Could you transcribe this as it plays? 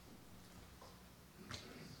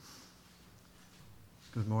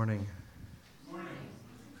Good morning. Good morning.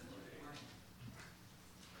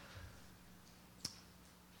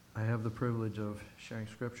 I have the privilege of sharing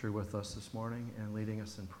scripture with us this morning and leading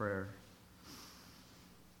us in prayer.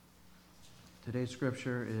 Today's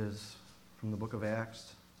scripture is from the book of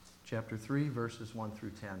Acts, chapter 3, verses 1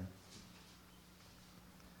 through 10.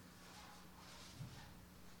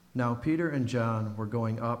 Now Peter and John were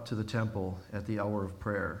going up to the temple at the hour of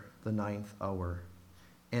prayer, the 9th hour.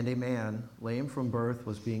 And a man, lame from birth,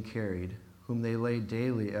 was being carried, whom they laid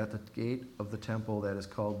daily at the gate of the temple that is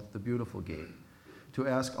called the Beautiful Gate, to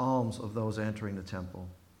ask alms of those entering the temple.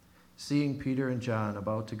 Seeing Peter and John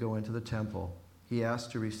about to go into the temple, he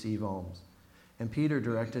asked to receive alms. And Peter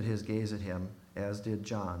directed his gaze at him, as did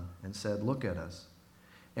John, and said, "Look at us."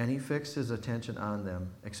 And he fixed his attention on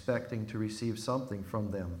them, expecting to receive something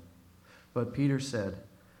from them. But Peter said,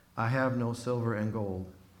 "I have no silver and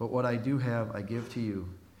gold, but what I do have I give to you.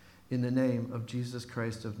 In the name of Jesus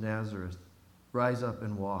Christ of Nazareth, rise up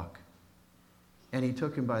and walk." And he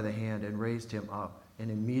took him by the hand and raised him up, and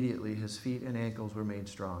immediately his feet and ankles were made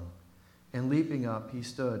strong. And leaping up, he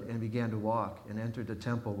stood and began to walk, and entered the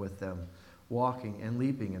temple with them, walking and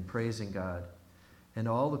leaping and praising God. And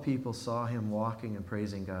all the people saw him walking and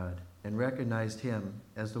praising God, and recognized him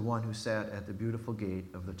as the one who sat at the beautiful gate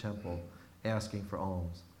of the temple, asking for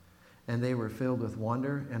alms. And they were filled with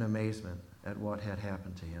wonder and amazement at what had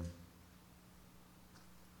happened to him.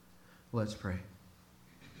 Let's pray.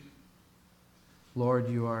 Lord,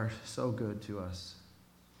 you are so good to us.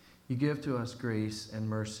 You give to us grace and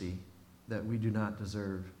mercy that we do not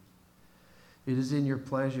deserve. It is in your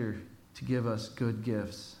pleasure to give us good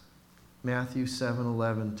gifts. Matthew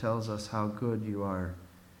 7:11 tells us how good you are.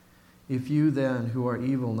 If you then, who are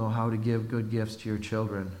evil, know how to give good gifts to your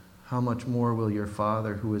children, how much more will your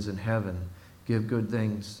Father who is in heaven give good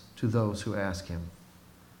things to those who ask him?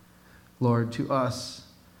 Lord, to us,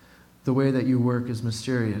 the way that you work is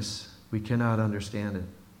mysterious. We cannot understand it.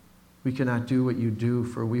 We cannot do what you do,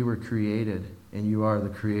 for we were created, and you are the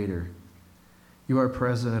Creator. You are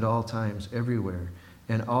present at all times, everywhere,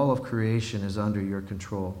 and all of creation is under your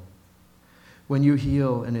control. When you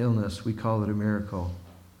heal an illness, we call it a miracle.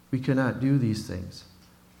 We cannot do these things.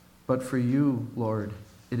 But for you, Lord,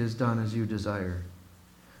 it is done as you desire,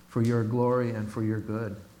 for your glory and for your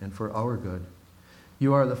good and for our good.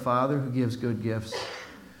 You are the Father who gives good gifts.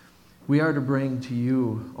 We are to bring to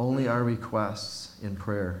you only our requests in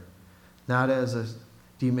prayer, not as a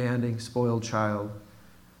demanding, spoiled child,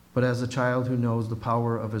 but as a child who knows the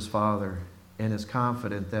power of his Father and is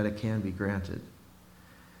confident that it can be granted.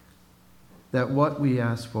 That what we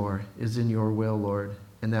ask for is in your will, Lord,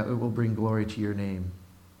 and that it will bring glory to your name.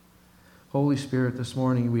 Holy Spirit, this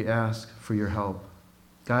morning we ask for your help.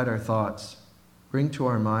 Guide our thoughts. Bring to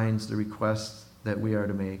our minds the requests that we are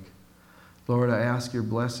to make. Lord, I ask your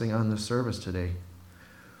blessing on the service today.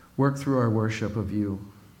 Work through our worship of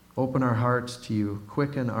you. Open our hearts to you.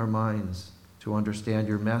 Quicken our minds to understand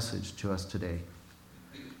your message to us today.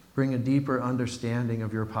 Bring a deeper understanding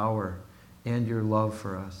of your power and your love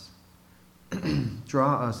for us.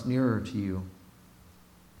 Draw us nearer to you.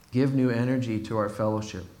 Give new energy to our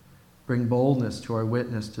fellowship. Bring boldness to our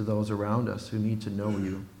witness to those around us who need to know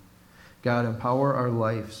you. God, empower our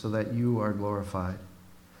life so that you are glorified.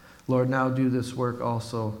 Lord, now do this work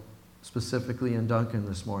also specifically in Duncan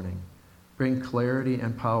this morning. Bring clarity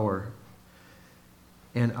and power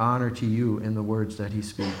and honor to you in the words that he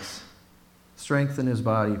speaks. Strengthen his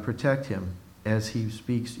body. Protect him as he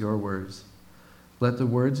speaks your words. Let the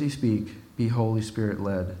words he speaks be Holy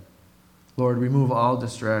Spirit-led. Lord, remove all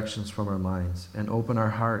distractions from our minds and open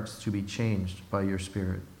our hearts to be changed by your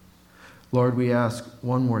Spirit. Lord, we ask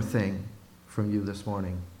one more thing from you this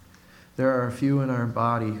morning. There are a few in our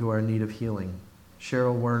body who are in need of healing.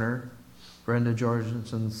 Cheryl Werner, Brenda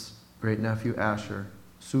Jorgensen's great-nephew Asher,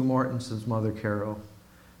 Sue Mortenson's mother Carol,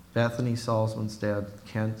 Bethany Salzman's dad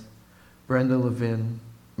Kent, Brenda Levin,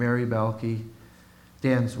 Mary Balke,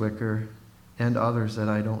 Dan Zwicker, and others that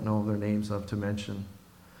I don't know their names of to mention.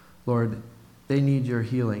 Lord, they need your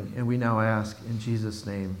healing, and we now ask in Jesus'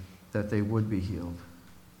 name that they would be healed.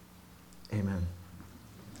 Amen.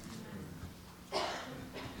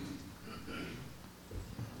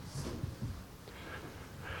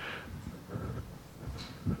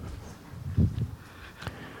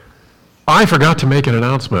 I forgot to make an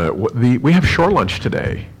announcement. We have shore lunch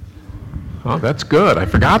today. Oh, that's good. I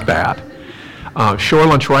forgot that. Shore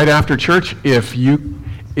lunch right after church. If you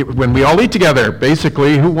when we all eat together,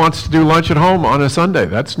 basically, who wants to do lunch at home on a Sunday?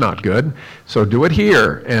 That's not good. So do it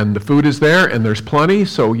here, and the food is there, and there's plenty,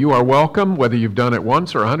 so you are welcome, whether you've done it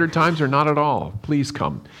once or 100 times or not at all. Please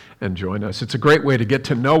come and join us. It's a great way to get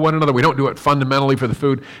to know one another. We don't do it fundamentally for the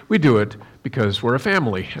food. We do it because we're a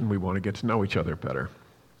family, and we want to get to know each other better.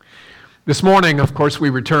 This morning, of course, we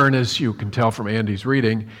return, as you can tell from Andy's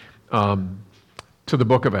reading, to the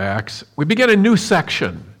book of Acts. We begin a new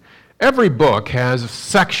section. Every book has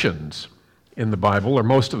sections in the Bible, or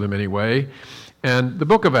most of them anyway, and the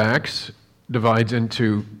book of Acts divides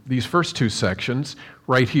into these first two sections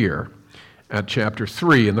right here at chapter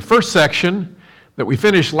 3. In the first section that we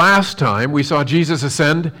finished last time, we saw Jesus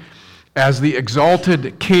ascend as the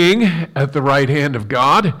exalted king at the right hand of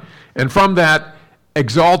God, and from that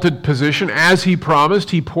exalted position, as he promised,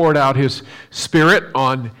 he poured out his Spirit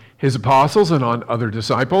on his apostles and on other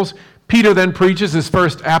disciples. Peter then preaches his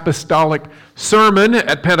first apostolic sermon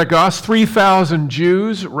at Pentecost. 3,000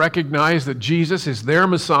 Jews recognize that Jesus is their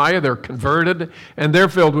Messiah. They're converted, and they're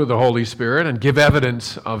filled with the Holy Spirit and give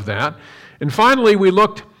evidence of that. And finally, we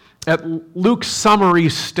looked at Luke's summary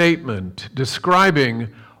statement describing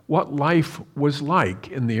what life was like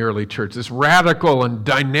in the early church, this radical and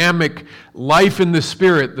dynamic life in the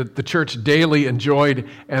Spirit that the church daily enjoyed,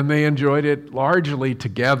 and they enjoyed it largely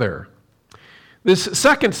together. This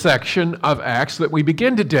second section of Acts that we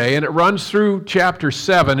begin today, and it runs through chapter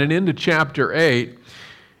 7 and into chapter 8,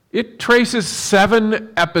 it traces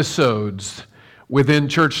 7 episodes within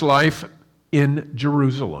church life in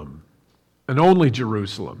Jerusalem, and only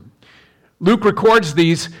Jerusalem. Luke records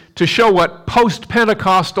these to show what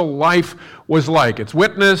post-Pentecostal life was like. Its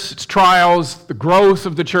witness, its trials, the growth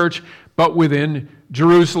of the church, but within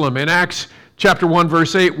Jerusalem. In Acts chapter 1,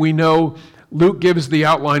 verse 8, we know Luke gives the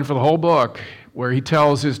outline for the whole book, where he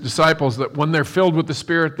tells his disciples that when they're filled with the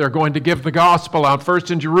Spirit, they're going to give the gospel out, first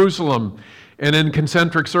in Jerusalem, and in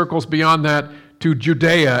concentric circles beyond that to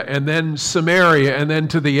Judea, and then Samaria, and then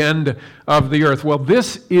to the end of the earth. Well,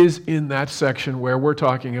 this is in that section where we're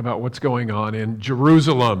talking about what's going on in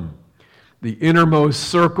Jerusalem, the innermost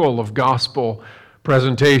circle of gospel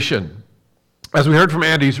presentation. As we heard from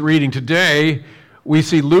Andy's reading today, we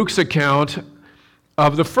see Luke's account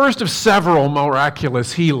of the first of several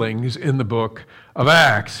miraculous healings in the book of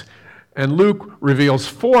Acts. And Luke reveals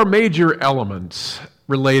 4 major elements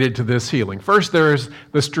related to this healing. First, there's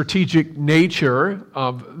the strategic nature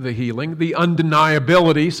of the healing, the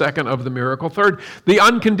undeniability, second, of the miracle. Third, the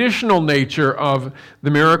unconditional nature of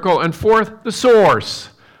the miracle. And fourth, the source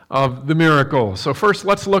of the miracle. So first,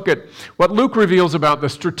 let's look at what Luke reveals about the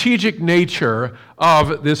strategic nature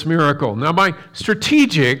of this miracle. Now, by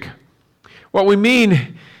strategic, what we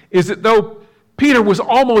mean is that though Peter was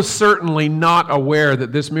almost certainly not aware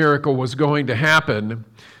that this miracle was going to happen,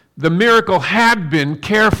 the miracle had been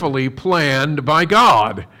carefully planned by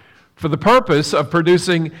God for the purpose of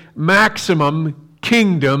producing maximum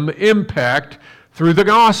kingdom impact through the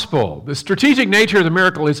gospel. The strategic nature of the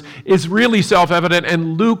miracle is really self-evident,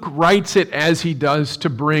 and Luke writes it as he does to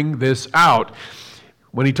bring this out.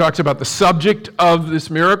 When he talks about the subject of this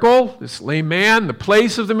miracle, this lame man, the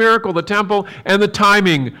place of the miracle, the temple, and the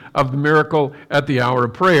timing of the miracle at the hour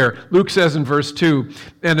of prayer, Luke says in verse 2,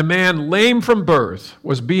 "And a man lame from birth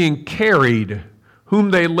was being carried,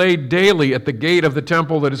 whom they laid daily at the gate of the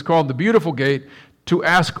temple that is called the Beautiful Gate, to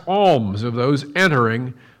ask alms of those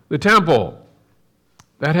entering the temple."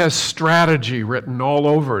 That has strategy written all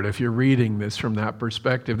over it if you're reading this from that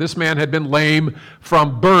perspective. This man had been lame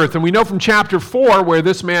from birth. And we know from chapter 4, where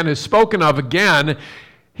this man is spoken of again,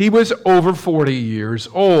 he was over 40 years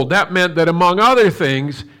old. That meant that, among other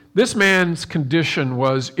things, this man's condition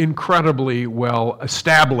was incredibly well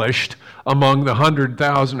established among the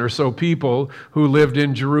 100,000 or so people who lived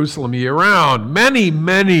in Jerusalem year-round.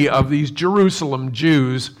 Many of these Jerusalem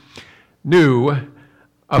Jews knew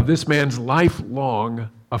of this man's lifelong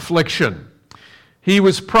affliction. He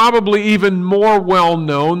was probably even more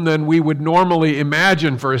well-known than we would normally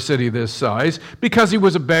imagine for a city this size, because he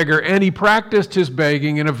was a beggar, and he practiced his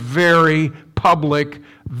begging in a very public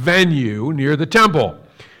venue near the temple.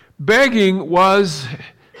 Begging was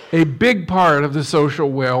a big part of the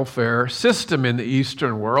social welfare system in the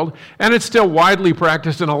Eastern world, and it's still widely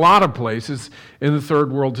practiced in a lot of places in the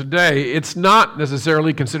Third World today. It's not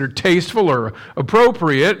necessarily considered tasteful or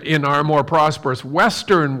appropriate in our more prosperous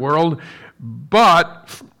Western world,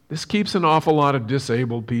 but this keeps an awful lot of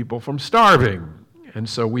disabled people from starving. And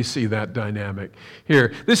so we see that dynamic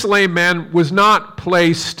here. This lame man was not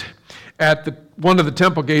placed at one of the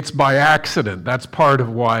temple gates by accident. That's part of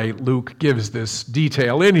why Luke gives this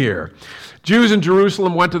detail in here. Jews in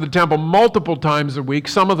Jerusalem went to the temple multiple times a week.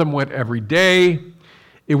 Some of them went every day.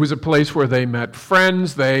 It was a place where they met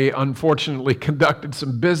friends. They unfortunately conducted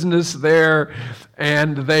some business there,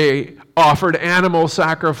 and they offered animal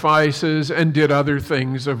sacrifices and did other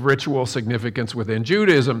things of ritual significance within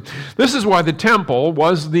Judaism. This is why the temple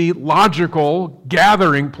was the logical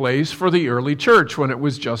gathering place for the early church when it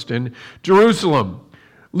was just in Jerusalem.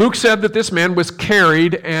 Luke said that this man was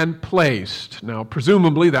carried and placed. Now,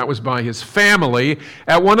 presumably that was by his family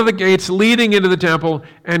at one of the gates leading into the temple,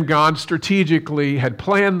 and God strategically had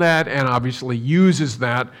planned that and obviously uses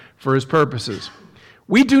that for his purposes.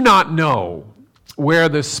 We do not know where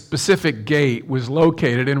the specific gate was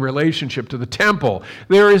located in relationship to the temple.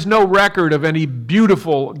 There is no record of any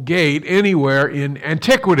beautiful gate anywhere in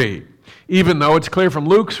antiquity, even though it's clear from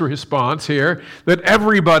Luke's response here that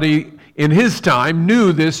everybody in his time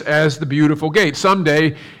knew this as the beautiful gate.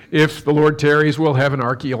 Someday, if the Lord tarries, we'll have an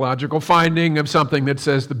archaeological finding of something that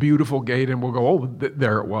says the beautiful gate, and we'll go, oh,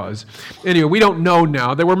 there it was. Anyway, we don't know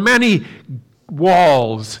now. There were many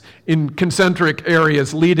walls in concentric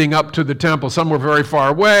areas leading up to the temple. Some were very far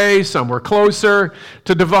away, some were closer,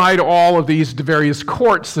 to divide all of these various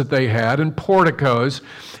courts that they had and porticos.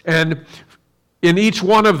 And in each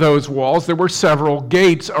one of those walls, there were several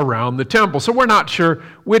gates around the temple. So we're not sure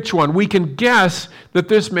which one. We can guess that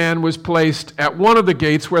this man was placed at one of the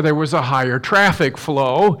gates where there was a higher traffic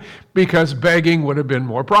flow, because begging would have been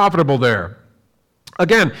more profitable there.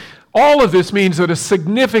 Again, all of this means that a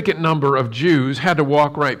significant number of Jews had to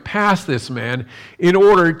walk right past this man in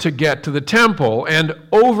order to get to the temple. And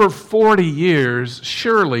over 40 years,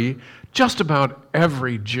 surely just about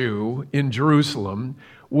every Jew in Jerusalem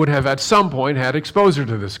would have at some point had exposure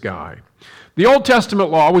to this guy. The Old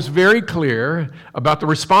Testament law was very clear about the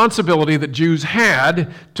responsibility that Jews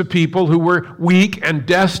had to people who were weak and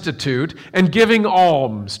destitute, and giving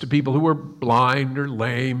alms to people who were blind or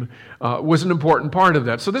lame was an important part of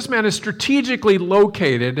that. So this man is strategically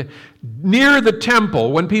located near the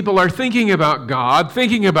temple when people are thinking about God,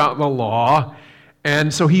 thinking about the law,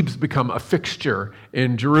 and so he's become a fixture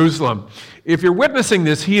in Jerusalem. If you're witnessing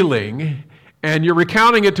this healing, and you're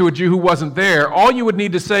recounting it to a Jew who wasn't there, all you would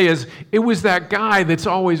need to say is, it was that guy that's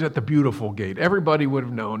always at the beautiful gate. Everybody would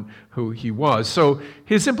have known who he was. So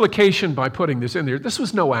his implication by putting this in there, this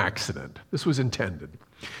was no accident. This was intended.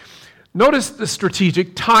 Notice the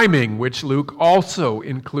strategic timing, which Luke also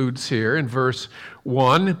includes here in verse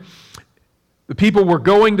 1. The people were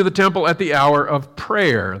going to the temple at the hour of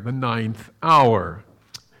prayer, the 9th hour.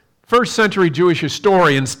 First century Jewish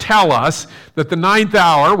historians tell us that the 9th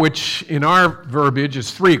hour, which in our verbiage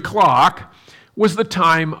is 3 o'clock, was the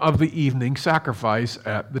time of the evening sacrifice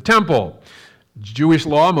at the temple. Jewish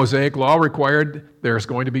law, Mosaic law, required there's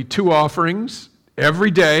going to be 2 offerings every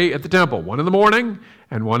day at the temple, one in the morning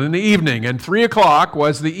and one in the evening, and 3 o'clock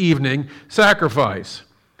was the evening sacrifice.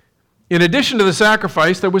 In addition to the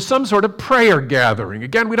sacrifice, there was some sort of prayer gathering.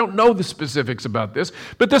 Again, we don't know the specifics about this,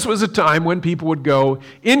 but this was a time when people would go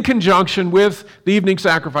in conjunction with the evening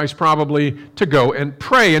sacrifice, probably to go and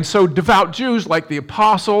pray. And so devout Jews, like the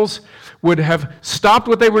apostles, would have stopped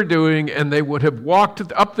what they were doing and they would have walked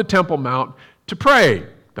up the Temple Mount to pray.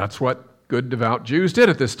 That's what good devout Jews did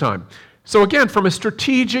at this time. So again, from a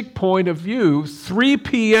strategic point of view, 3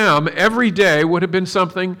 p.m. every day would have been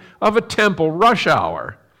something of a temple rush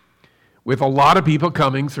hour, with a lot of people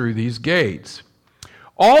coming through these gates.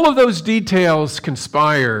 All of those details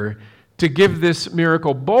conspire to give this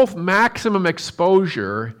miracle both maximum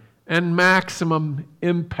exposure and maximum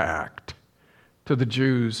impact to the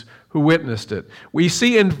Jews who witnessed it. We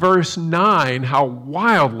see in verse 9 how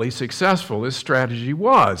wildly successful this strategy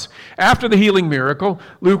was. After the healing miracle,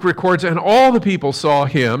 Luke records, and all the people saw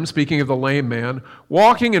him, speaking of the lame man,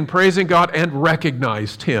 walking and praising God, and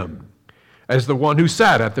recognized him as the one who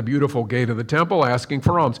sat at the beautiful gate of the temple asking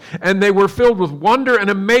for alms. And they were filled with wonder and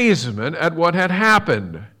amazement at what had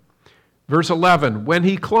happened. Verse 11, while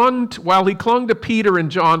he clung to Peter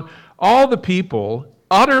and John, all the people,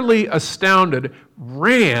 utterly astounded,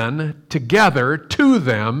 ran together to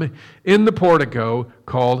them in the portico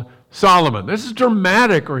called Solomon. This is a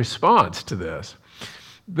dramatic response to this.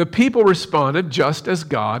 The people responded just as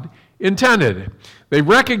God intended. They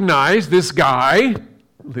recognized this guy,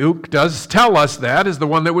 Luke does tell us that, is the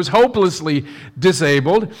one that was hopelessly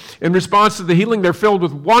disabled. In response to the healing, they're filled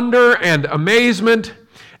with wonder and amazement,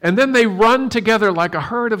 and then they run together like a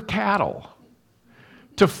herd of cattle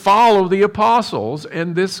to follow the apostles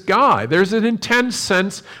and this guy. There's an intense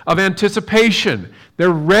sense of anticipation.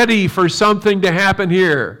 They're ready for something to happen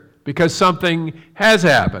here because something has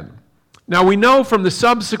happened. Now, we know from the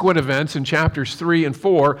subsequent events in chapters 3 and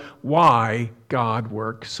 4 why God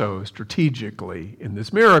worked so strategically in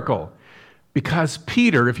this miracle. Because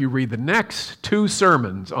Peter, if you read the next two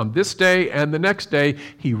sermons on this day and the next day,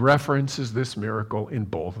 he references this miracle in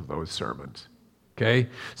both of those sermons. Okay?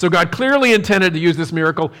 So God clearly intended to use this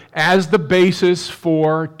miracle as the basis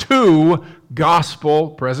for two gospel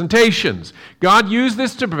presentations. God used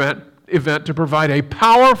this event to provide a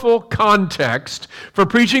powerful context for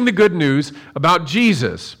preaching the good news about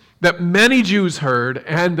Jesus that many Jews heard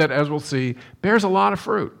and that, as we'll see, bears a lot of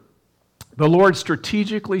fruit. The Lord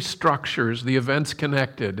strategically structures the events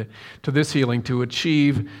connected to this healing to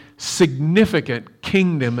achieve significant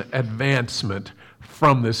kingdom advancement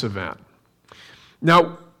from this event.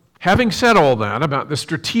 Now, having said all that about the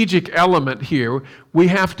strategic element here, we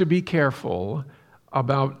have to be careful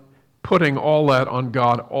about putting all that on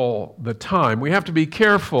God all the time. We have to be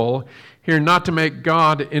careful here not to make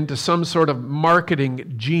God into some sort of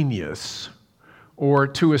marketing genius, or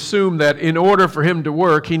to assume that in order for him to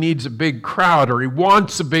work, he needs a big crowd or he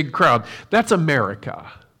wants a big crowd. That's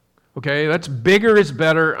America, okay? That's bigger is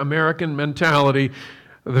better American mentality.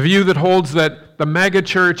 The view that holds that the mega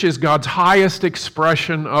church is God's highest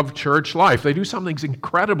expression of church life. They do some things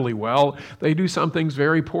incredibly well. They do some things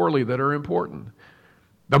very poorly that are important.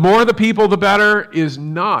 The more the people, the better is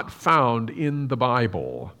not found in the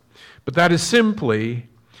Bible. But that is simply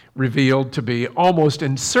revealed to be, almost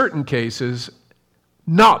in certain cases,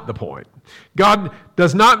 not the point. God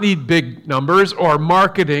does not need big numbers or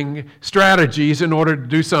marketing strategies in order to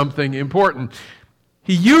do something important.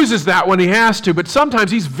 He uses that when he has to, but sometimes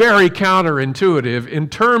he's very counterintuitive in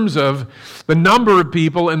terms of the number of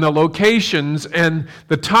people and the locations and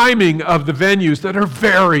the timing of the venues that are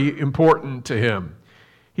very important to him.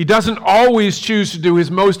 He doesn't always choose to do his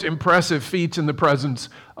most impressive feats in the presence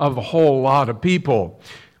of a whole lot of people.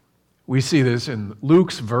 We see this in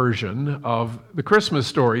Luke's version of the Christmas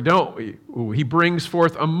story, don't we? He brings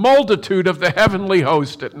forth a multitude of the heavenly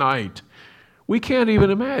host at night. We can't even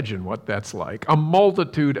imagine what that's like, a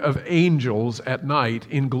multitude of angels at night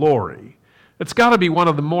in glory. It's got to be one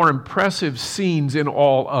of the more impressive scenes in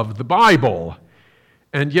all of the Bible.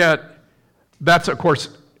 And yet, that's, of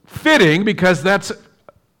course, fitting because that's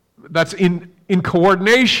in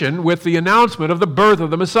coordination with the announcement of the birth of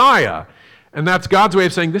the Messiah. And that's God's way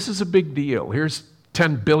of saying, this is a big deal. Here's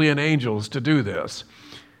 10 billion angels to do this.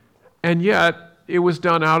 And yet, it was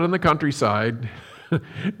done out in the countryside,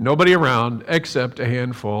 nobody around except a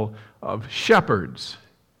handful of shepherds.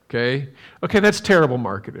 Okay, that's terrible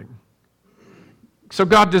marketing. So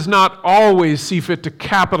God does not always see fit to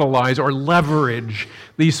capitalize or leverage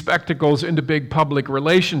these spectacles into big public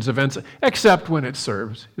relations events, except when it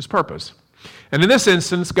serves his purpose. And in this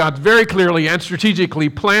instance, God very clearly and strategically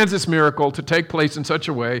plans this miracle to take place in such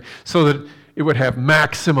a way so that it would have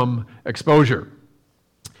maximum exposure.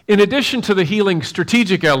 In addition to the healing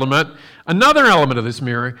strategic element, another element of this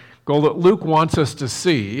miracle that Luke wants us to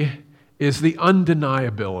see is the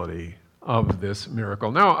undeniability of this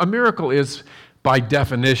miracle. Now, a miracle is, by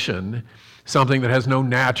definition, something that has no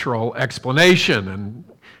natural explanation, and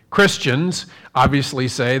Christians obviously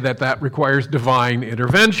say that that requires divine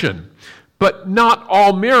intervention. But not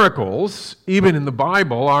all miracles, even in the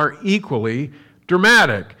Bible, are equally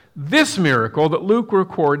dramatic. This miracle that Luke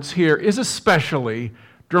records here is especially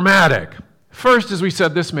dramatic. First, as we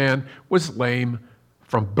said, this man was lame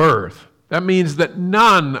from birth. That means that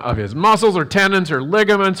none of his muscles or tendons or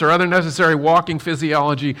ligaments or other necessary walking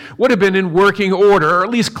physiology would have been in working order, or at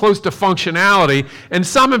least close to functionality, and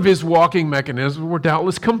some of his walking mechanisms were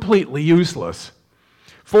doubtless completely useless.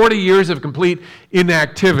 40 years of complete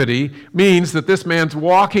inactivity means that this man's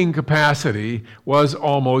walking capacity was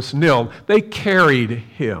almost nil. They carried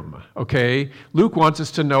him, okay? Luke wants us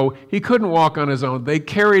to know he couldn't walk on his own. They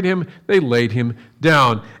carried him, they laid him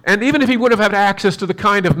down. And even if he would have had access to the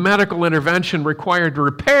kind of medical intervention required to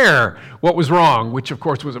repair what was wrong, which of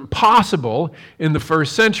course was impossible in the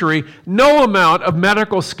first century, no amount of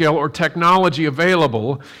medical skill or technology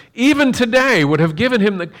available, even today, would have given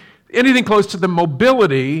him anything close to the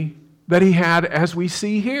mobility that he had as we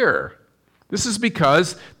see here. This is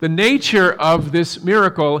because the nature of this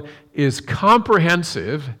miracle is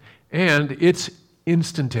comprehensive and it's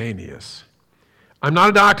instantaneous. I'm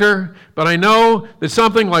not a doctor, but I know that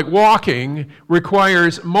something like walking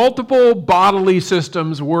requires multiple bodily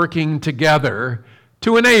systems working together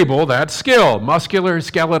to enable that skill. Muscular,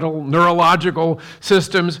 skeletal, neurological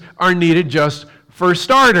systems are needed just for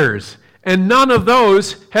starters. And none of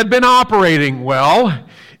those had been operating well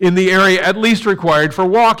in the area at least required for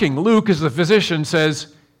walking. Luke, as the physician,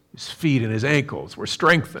 says his feet and his ankles were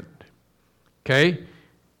strengthened. Okay?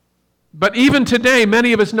 But even today,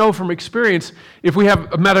 many of us know from experience, if we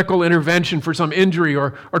have a medical intervention for some injury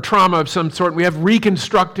or trauma of some sort, we have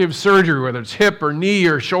reconstructive surgery, whether it's hip or knee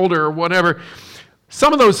or shoulder or whatever,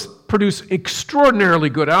 some of those produce extraordinarily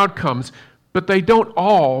good outcomes, but they don't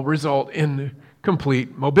all result in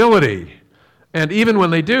complete mobility. And even when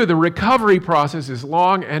they do, the recovery process is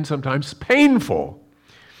long and sometimes painful.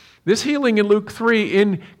 This healing in Luke 3,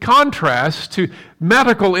 in contrast to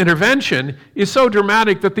medical intervention, is so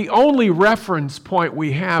dramatic that the only reference point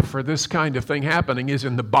we have for this kind of thing happening is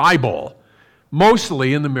in the Bible,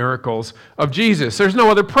 mostly in the miracles of Jesus. There's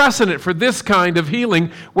no other precedent for this kind of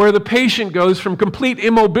healing where the patient goes from complete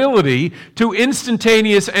immobility to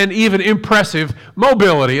instantaneous and even impressive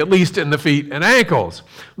mobility, at least in the feet and ankles.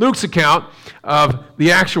 Luke's account of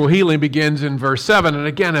the actual healing begins in verse 7, and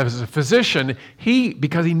again, as a physician,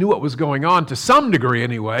 because he knew what was going on to some degree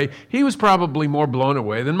anyway, he was probably more blown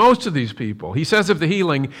away than most of these people. He says of the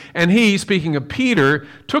healing, and he, speaking of Peter,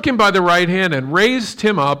 took him by the right hand and raised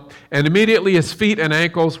him up, and immediately his feet and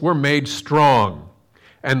ankles were made strong.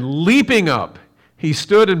 And leaping up, he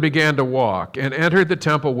stood and began to walk, and entered the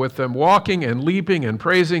temple with them, walking and leaping and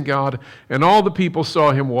praising God, and all the people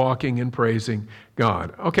saw him walking and praising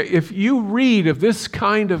God. Okay, if you read of this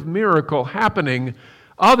kind of miracle happening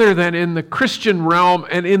other than in the Christian realm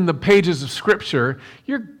and in the pages of Scripture,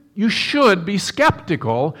 you should be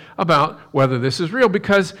skeptical about whether this is real,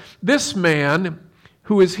 because this man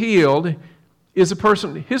who is healed is a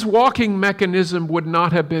person, his walking mechanism would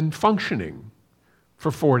not have been functioning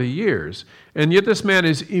for 40 years. And yet this man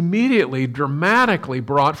is immediately, dramatically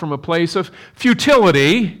brought from a place of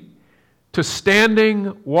futility to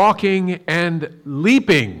standing, walking, and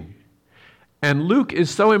leaping. And Luke is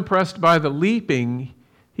so impressed by the leaping,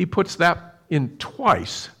 he puts that in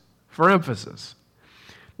twice for emphasis.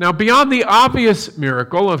 Now, beyond the obvious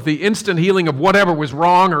miracle of the instant healing of whatever was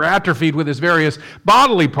wrong or atrophied with his various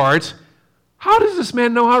bodily parts, how does this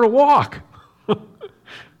man know how to walk?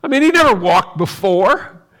 I mean, he never walked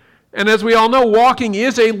before. And as we all know, walking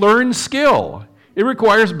is a learned skill. It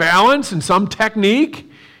requires balance and some technique.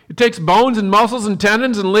 It takes bones and muscles and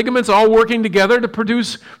tendons and ligaments all working together to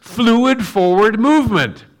produce fluid forward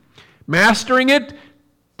movement. Mastering it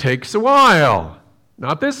takes a while.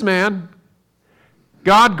 Not this man.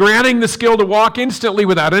 God granting the skill to walk instantly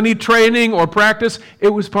without any training or practice, it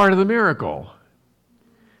was part of the miracle.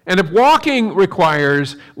 And if walking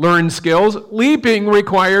requires learned skills, leaping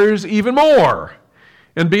requires even more.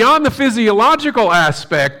 And beyond the physiological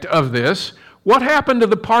aspect of this, what happened to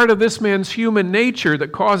the part of this man's human nature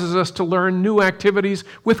that causes us to learn new activities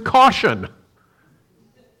with caution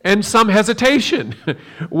and some hesitation?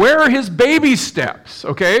 Where are his baby steps,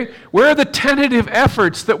 okay? Where are the tentative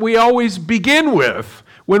efforts that we always begin with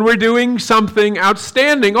when we're doing something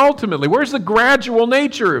outstanding ultimately? Where's the gradual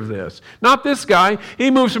nature of this? Not this guy.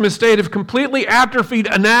 He moves from a state of completely atrophied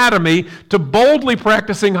anatomy to boldly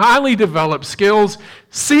practicing highly developed skills,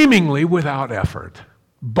 seemingly without effort.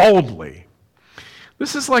 Boldly.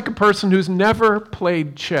 This is like a person who's never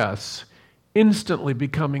played chess instantly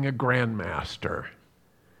becoming a grandmaster.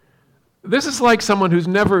 This is like someone who's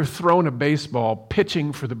never thrown a baseball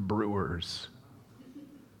pitching for the Brewers.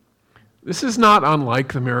 This is not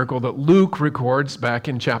unlike the miracle that Luke records back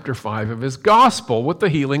in chapter 5 of his gospel with the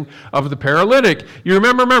healing of the paralytic. You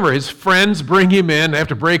remember, his friends bring him in, they have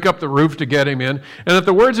to break up the roof to get him in, and at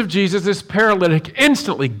the words of Jesus, this paralytic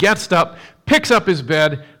instantly gets up, picks up his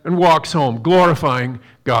bed, and walks home, glorifying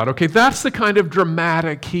God. Okay, that's the kind of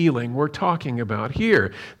dramatic healing we're talking about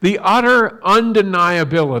here. The utter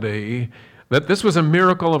undeniability that this was a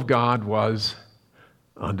miracle of God was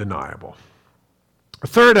undeniable. A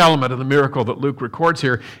third element of the miracle that Luke records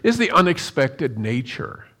here is the unexpected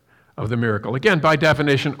nature of the miracle. Again, by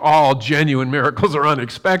definition, all genuine miracles are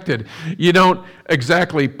unexpected. You don't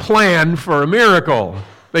exactly plan for a miracle.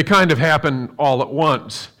 They kind of happen all at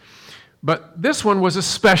once. But this one was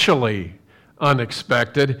especially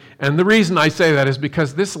unexpected, and the reason I say that is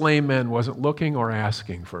because this lame man wasn't looking or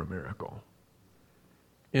asking for a miracle.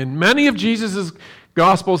 In many of Jesus'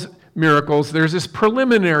 Gospels miracles, there's this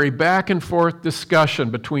preliminary back and forth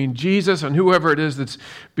discussion between Jesus and whoever it is that's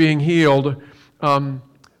being healed.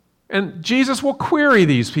 And Jesus will query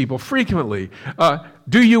these people frequently.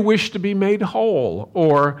 Do you wish to be made whole?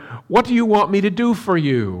 Or what do you want me to do for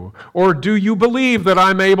you? Or do you believe that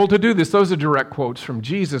I'm able to do this? Those are direct quotes from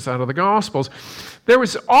Jesus out of the Gospels. There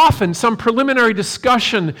was often some preliminary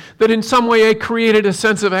discussion that in some way created a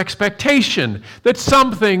sense of expectation that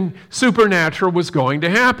something supernatural was going to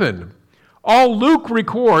happen. All Luke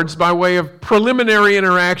records by way of preliminary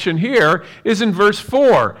interaction here is in verse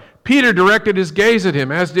 4. Peter directed his gaze at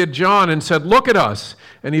him, as did John, and said, "Look at us."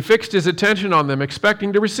 And he fixed his attention on them,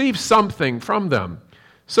 expecting to receive something from them.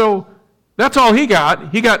 So that's all he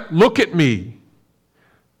got. He got, "Look at me."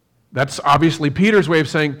 That's obviously Peter's way of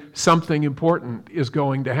saying something important is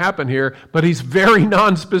going to happen here, but he's very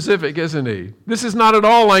nonspecific, isn't he? This is not at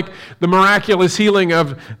all like the miraculous healing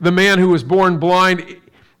of the man who was born blind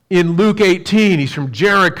in Luke 18. He's from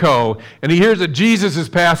Jericho, and he hears that Jesus is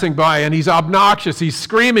passing by, and he's obnoxious. He's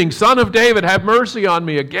screaming, "Son of David, have mercy on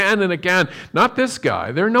me," again and again. Not this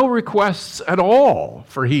guy. There are no requests at all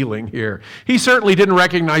for healing here. He certainly didn't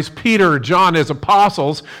recognize Peter or John as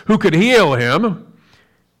apostles who could heal him.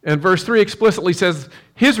 And verse 3 explicitly says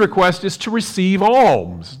his request is to receive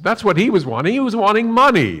alms. That's what he was wanting. He was wanting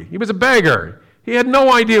money. He was a beggar. He had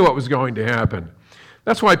no idea what was going to happen.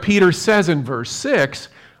 That's why Peter says in verse 6,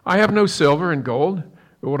 "I have no silver and gold,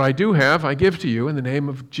 but what I do have I give to you in the name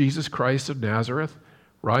of Jesus Christ of Nazareth.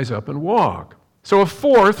 Rise up and walk." So a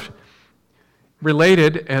fourth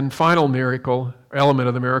related and final miracle, element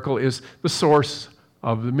of the miracle, is the source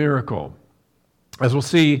of the miracle. As we'll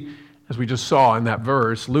see, as we just saw in that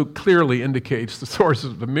verse, Luke clearly indicates the source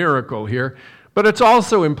of the miracle here, but it's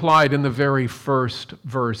also implied in the very first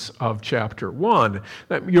verse of chapter 1.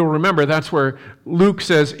 You'll remember that's where Luke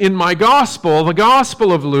says, "In my gospel, the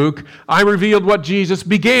gospel of Luke, I revealed what Jesus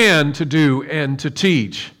began to do and to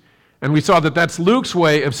teach." And we saw that that's Luke's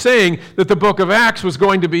way of saying that the book of Acts was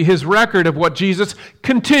going to be his record of what Jesus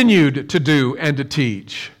continued to do and to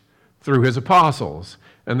teach through his apostles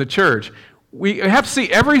and the church. We have to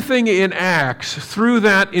see everything in Acts through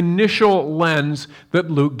that initial lens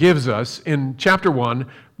that Luke gives us in chapter 1,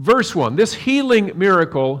 verse 1. This healing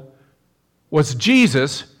miracle was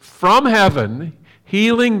Jesus from heaven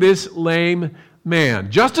healing this lame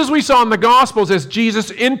man. Just as we saw in the Gospels as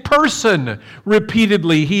Jesus in person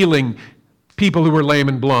repeatedly healing people who were lame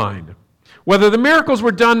and blind. Whether the miracles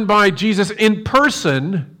were done by Jesus in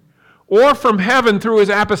person or from heaven through his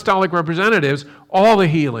apostolic representatives, all the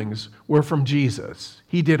healings were from Jesus.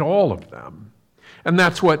 He did all of them. And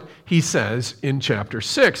that's what he says in chapter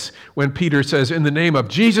 6 when Peter says, "In the name of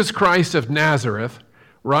Jesus Christ of Nazareth,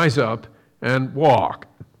 rise up and walk."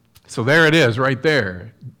 So there it is right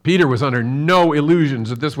there. Peter was under no illusions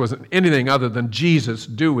that this wasn't anything other than Jesus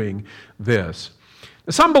doing this.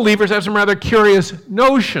 Some believers have some rather curious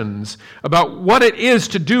notions about what it is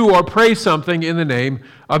to do or pray something in the name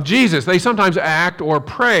of Jesus. They sometimes act or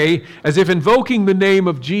pray as if invoking the name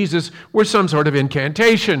of Jesus were some sort of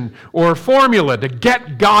incantation or formula to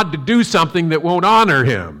get God to do something that won't honor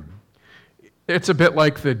him. It's a bit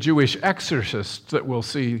like the Jewish exorcists that we'll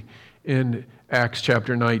see in Acts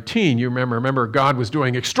chapter 19. You remember God was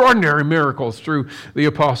doing extraordinary miracles through the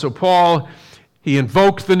Apostle Paul. He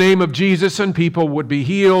invoked the name of Jesus and people would be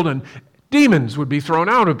healed and demons would be thrown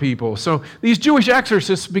out of people. So these Jewish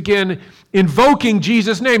exorcists begin invoking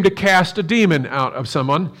Jesus' name to cast a demon out of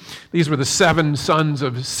someone. These were the 7 sons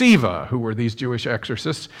of Siva who were these Jewish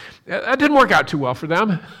exorcists. That didn't work out too well for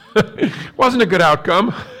them. Wasn't a good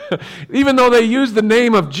outcome. Even though they used the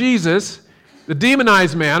name of Jesus, the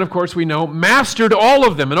demonized man, of course we know, mastered all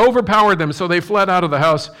of them and overpowered them, so they fled out of the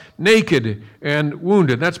house naked and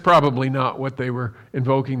wounded. That's probably not what they were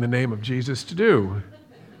invoking the name of Jesus to do.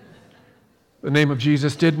 The name of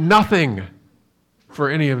Jesus did nothing for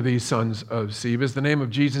any of these sons of Sebas. The name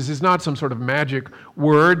of Jesus is not some sort of magic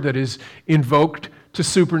word that is invoked to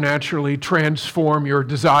supernaturally transform your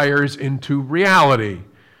desires into reality.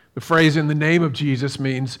 The phrase "in the name of Jesus"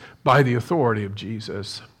 means by the authority of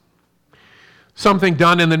Jesus. Something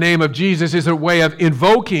done in the name of Jesus is a way of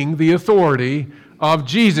invoking the authority of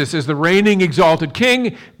Jesus as the reigning exalted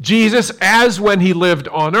king. Jesus, as when he lived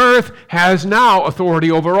on earth, has now authority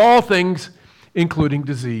over all things, including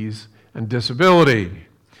disease and disability.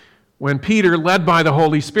 When Peter, led by the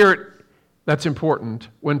Holy Spirit, that's important,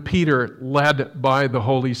 when Peter, led by the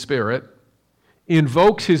Holy Spirit,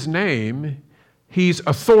 invokes his name, he's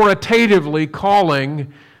authoritatively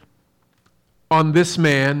calling on this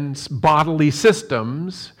man's bodily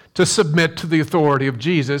systems to submit to the authority of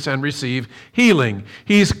Jesus and receive healing.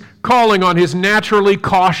 He's calling on his naturally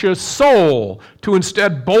cautious soul to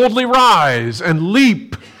instead boldly rise and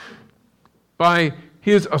leap. By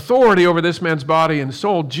his authority over this man's body and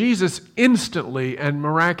soul, Jesus instantly and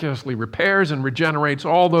miraculously repairs and regenerates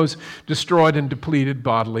all those destroyed and depleted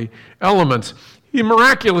bodily elements. He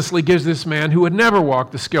miraculously gives this man who had never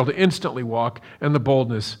walked the skill to instantly walk and the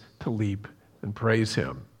boldness to leap and praise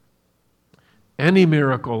him. Any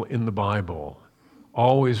miracle in the Bible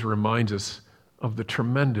always reminds us of the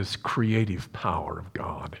tremendous creative power of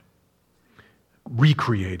God.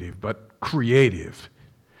 Recreative, but creative.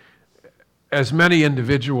 as many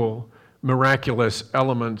individual miraculous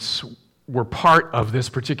elements were part of this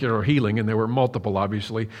particular healing, and there were multiple,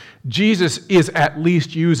 obviously, Jesus is at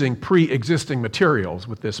least using pre-existing materials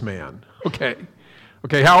with this man. Okay,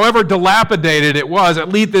 however dilapidated it was, at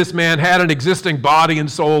least this man had an existing body and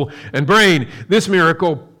soul and brain. This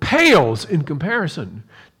miracle pales in comparison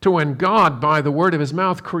to when God, by the word of his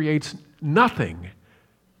mouth, creates nothing,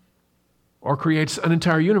 or creates an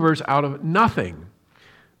entire universe out of nothing.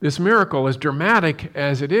 This miracle, as dramatic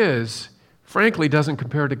as it is, frankly doesn't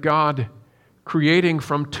compare to God creating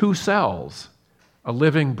from 2 cells a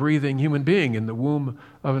living, breathing human being in the womb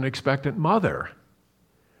of an expectant mother.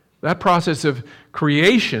 That process of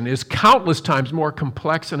creation is countless times more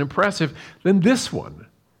complex and impressive than this one.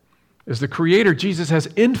 As the Creator, Jesus has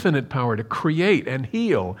infinite power to create and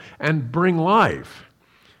heal and bring life.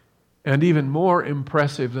 And even more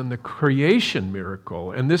impressive than the creation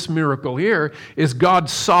miracle, and this miracle here, is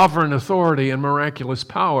God's sovereign authority and miraculous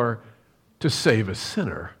power to save a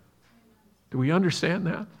sinner. Do we understand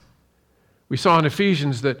that? We saw in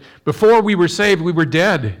Ephesians that before we were saved, we were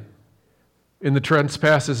dead in the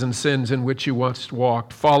trespasses and sins in which you once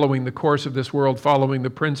walked, following the course of this world, following the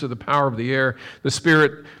prince of the power of the air, the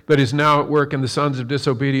spirit that is now at work in the sons of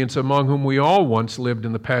disobedience, among whom we all once lived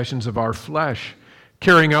in the passions of our flesh,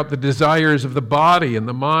 carrying out the desires of the body and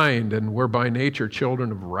the mind, and were by nature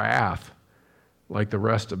children of wrath, like the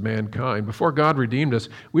rest of mankind. Before God redeemed us,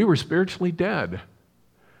 we were spiritually dead,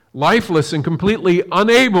 lifeless and completely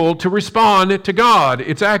unable to respond to God.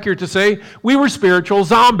 It's accurate to say we were spiritual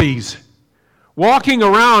zombies, walking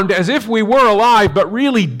around as if we were alive, but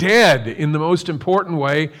really dead in the most important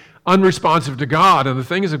way, unresponsive to God and the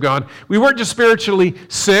things of God. We weren't just spiritually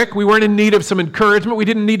sick. We weren't in need of some encouragement. We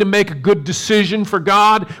didn't need to make a good decision for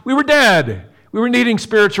God. We were dead. We were needing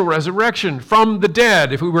spiritual resurrection from the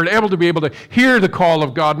dead if we were able to hear the call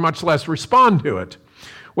of God, much less respond to it.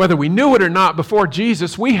 Whether we knew it or not, before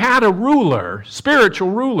Jesus, we had a ruler,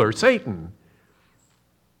 spiritual ruler, Satan.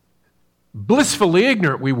 Blissfully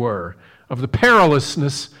ignorant we were of the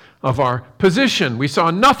perilousness of our position. We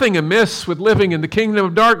saw nothing amiss with living in the kingdom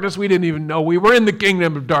of darkness. We didn't even know we were in the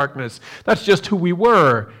kingdom of darkness. That's just who we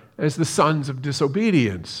were as the sons of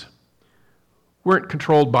disobedience. We weren't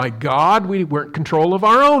controlled by God. We weren't in control of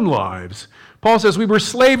our own lives. Paul says we were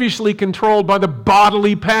slavishly controlled by the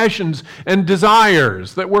bodily passions and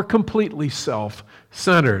desires that were completely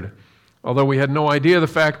self-centered. Although we had no idea the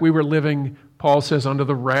fact we were living, Paul says, under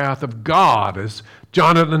the wrath of God. As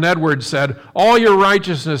Jonathan Edwards said, all your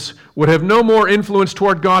righteousness would have no more influence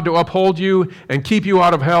toward God to uphold you and keep you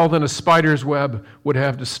out of hell than a spider's web would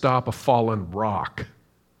have to stop a fallen rock.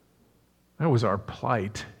 That was our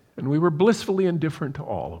plight, and we were blissfully indifferent to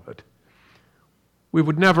all of it. We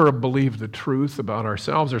would never have believed the truth about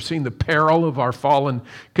ourselves or seen the peril of our fallen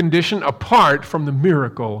condition apart from the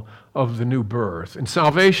miracle of the new birth. In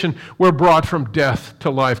salvation, we're brought from death to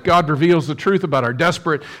life. God reveals the truth about our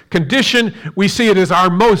desperate condition. We see it as our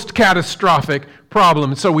most catastrophic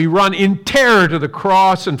problem. So we run in terror to the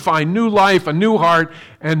cross and find new life, a new heart,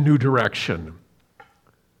 and new direction.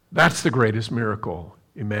 That's the greatest miracle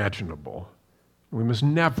imaginable. We must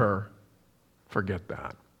never forget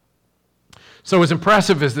that. So as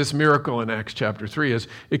impressive as this miracle in Acts chapter 3 is,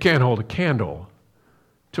 it can't hold a candle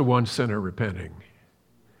to one sinner repenting.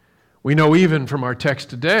 We know even from our text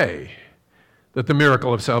today that the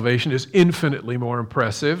miracle of salvation is infinitely more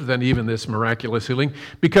impressive than even this miraculous healing,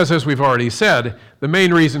 because as we've already said, the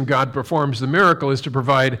main reason God performs the miracle is to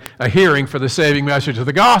provide a hearing for the saving message of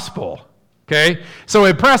the gospel. Okay? So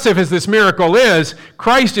impressive as this miracle is,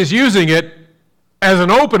 Christ is using it as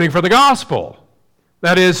an opening for the gospel.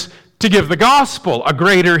 That is, to give the gospel a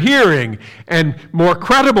greater hearing and more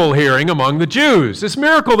credible hearing among the Jews. This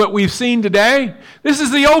miracle that we've seen today, this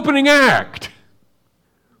is the opening act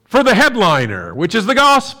for the headliner, which is the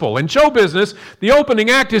gospel. In show business, the opening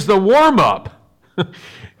act is the warm-up.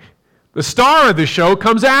 The star of the show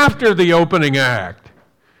comes after the opening act.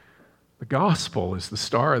 The gospel is the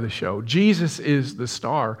star of the show. Jesus is the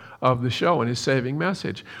star of the show and his saving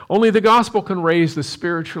message. Only the gospel can raise the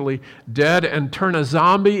spiritually dead and turn a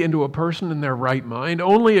zombie into a person in their right mind.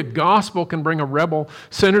 Only a gospel can bring a rebel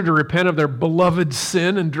sinner to repent of their beloved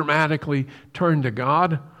sin and dramatically turn to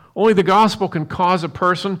God. Only the gospel can cause a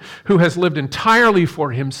person who has lived entirely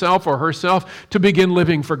for himself or herself to begin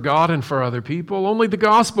living for God and for other people. Only the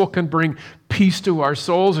gospel can bring peace to our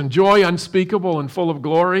souls and joy unspeakable and full of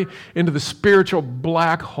glory into the spiritual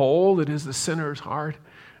black hole that is the sinner's heart.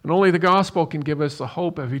 And only the gospel can give us the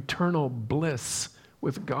hope of eternal bliss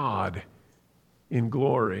with God in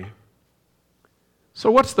glory.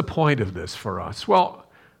 So what's the point of this for us? Well,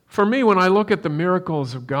 For me, when I look at the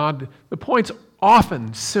miracles of God, the point's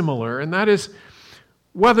often similar, and that is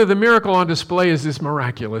whether the miracle on display is this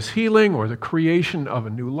miraculous healing or the creation of a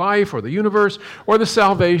new life or the universe or the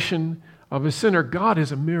salvation of a sinner, God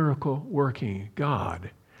is a miracle-working God.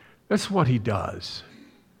 That's what he does.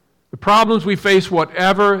 The problems we face,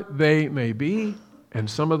 whatever they may be, and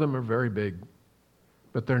some of them are very big,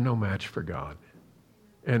 but they're no match for God.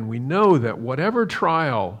 And we know that whatever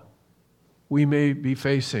trial we may be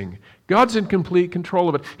facing, God's in complete control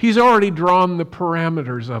of it. He's already drawn the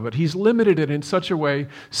parameters of it. He's limited it in such a way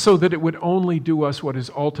so that it would only do us what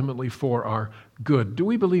is ultimately for our good. Do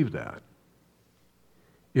we believe that?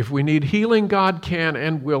 If we need healing, God can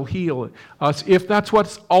and will heal us if that's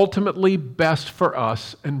what's ultimately best for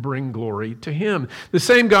us and bring glory to him. The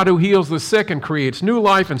same God who heals the sick and creates new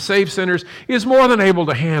life and saves sinners is more than able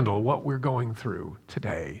to handle what we're going through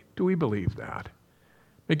today. Do we believe that?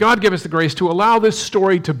 May God give us the grace to allow this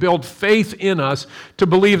story to build faith in us, to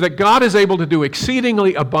believe that God is able to do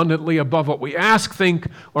exceedingly abundantly above what we ask, think,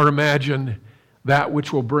 or imagine, that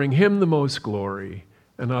which will bring him the most glory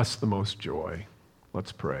and us the most joy.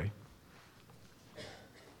 Let's pray.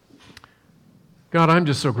 God, I'm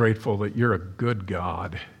just so grateful that you're a good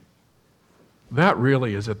God. That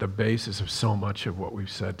really is at the basis of so much of what we've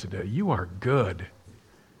said today. You are good.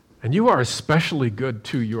 And you are especially good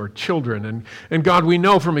to your children. And God, we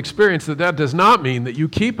know from experience that that does not mean that you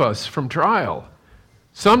keep us from trial.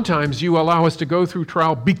 Sometimes you allow us to go through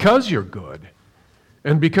trial because you're good.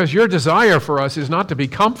 And because your desire for us is not to be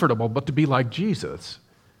comfortable, but to be like Jesus.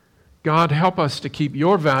 God, help us to keep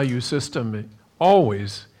your value system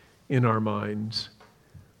always in our minds.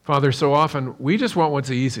 Father, so often we just want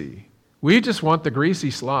what's easy. We just want the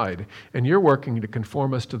greasy slide. And you're working to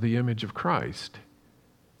conform us to the image of Christ.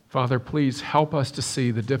 Father, please help us to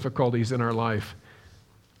see the difficulties in our life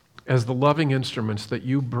as the loving instruments that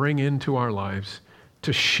you bring into our lives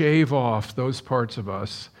to shave off those parts of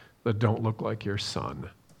us that don't look like your Son.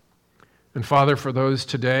 And Father, for those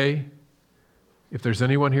today, if there's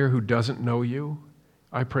anyone here who doesn't know you,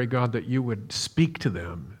 I pray, God, that you would speak to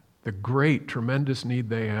them, the great, tremendous need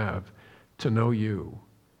they have to know you,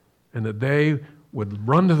 and that they would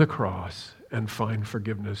run to the cross and find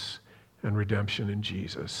forgiveness and redemption in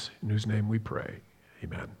Jesus, in whose name we pray.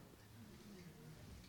 Amen.